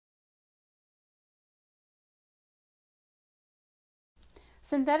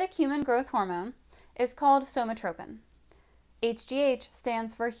Synthetic human growth hormone is called somatropin. HGH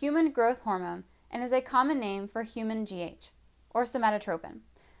stands for human growth hormone and is a common name for human GH, or somatotropin,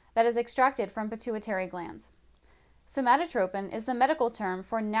 that is extracted from pituitary glands. Somatotropin is the medical term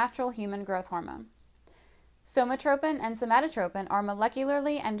for natural human growth hormone. Somatropin and somatotropin are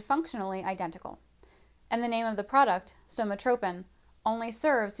molecularly and functionally identical, and the name of the product, somatropin, only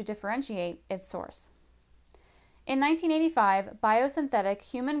serves to differentiate its source. In 1985, biosynthetic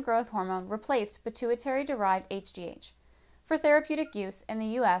human growth hormone replaced pituitary-derived HGH for therapeutic use in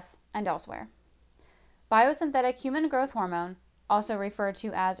the U.S. and elsewhere. Biosynthetic human growth hormone, also referred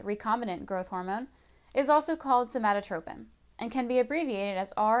to as recombinant growth hormone, is also called somatotropin and can be abbreviated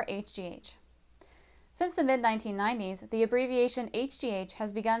as rHGH. Since the mid-1990s, the abbreviation HGH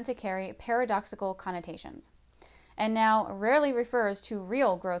has begun to carry paradoxical connotations, and now rarely refers to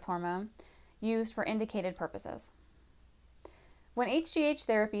real growth hormone used for indicated purposes. When HGH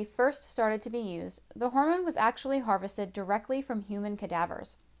therapy first started to be used, the hormone was actually harvested directly from human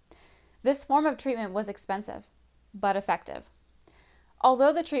cadavers. This form of treatment was expensive, but effective.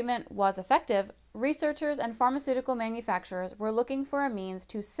 Although the treatment was effective, researchers and pharmaceutical manufacturers were looking for a means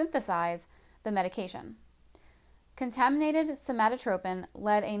to synthesize the medication. Contaminated somatotropin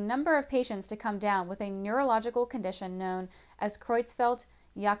led a number of patients to come down with a neurological condition known as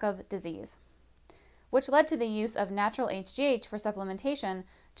Creutzfeldt-Jakob disease, which led to the use of natural HGH for supplementation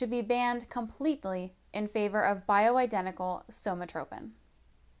to be banned completely in favor of bioidentical somatropin.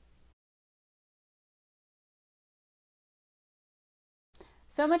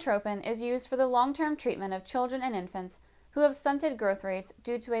 Somatropin is used for the long-term treatment of children and infants who have stunted growth rates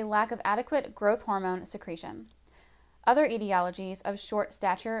due to a lack of adequate growth hormone secretion. Other etiologies of short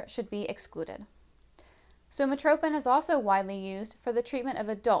stature should be excluded. Somatropin is also widely used for the treatment of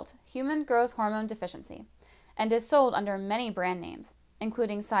adult human growth hormone deficiency and is sold under many brand names,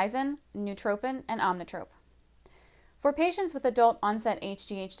 including Sizin, Nutropin, and Omnitrope. For patients with adult onset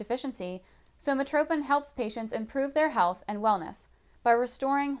HGH deficiency, somatropin helps patients improve their health and wellness by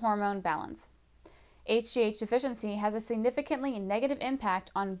restoring hormone balance. HGH deficiency has a significantly negative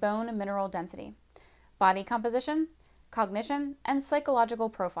impact on bone mineral density, body composition, cognition, and psychological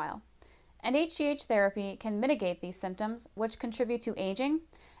profile, and HGH therapy can mitigate these symptoms, which contribute to aging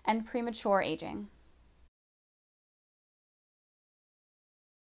and premature aging.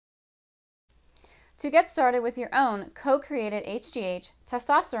 To get started with your own co-created HGH,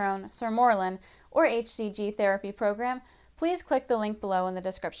 testosterone, sermorelin, or HCG therapy program, please click the link below in the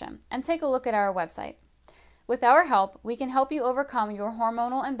description and take a look at our website. With our help, we can help you overcome your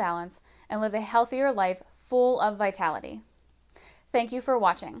hormonal imbalance and live a healthier life full of vitality. Thank you for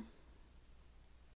watching.